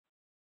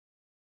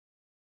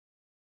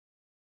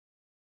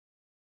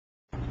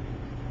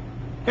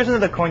Here's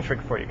another coin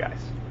trick for you guys.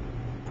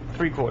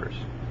 3 quarters.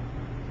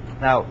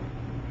 Now,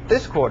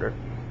 this quarter,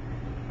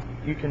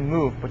 you can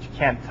move, but you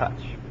can't touch.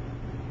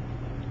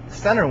 The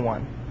center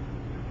one,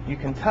 you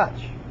can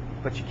touch,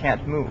 but you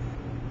can't move.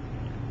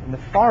 And the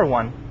far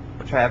one,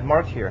 which I have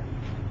marked here,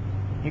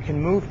 you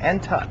can move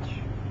and touch.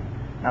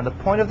 Now, the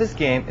point of this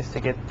game is to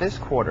get this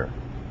quarter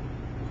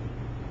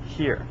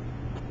here,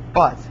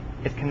 but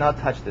it cannot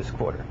touch this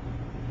quarter.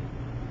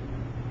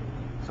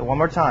 So one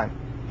more time.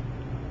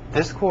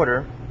 This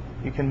quarter,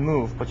 you can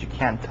move, but you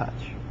can't touch.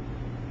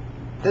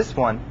 This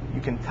one,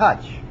 you can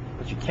touch,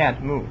 but you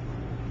can't move.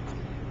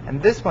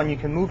 And this one, you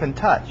can move and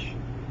touch,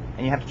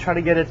 and you have to try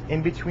to get it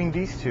in between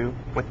these two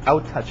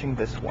without touching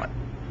this one.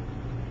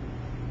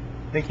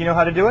 Think you know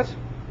how to do it?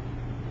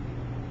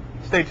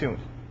 Stay tuned.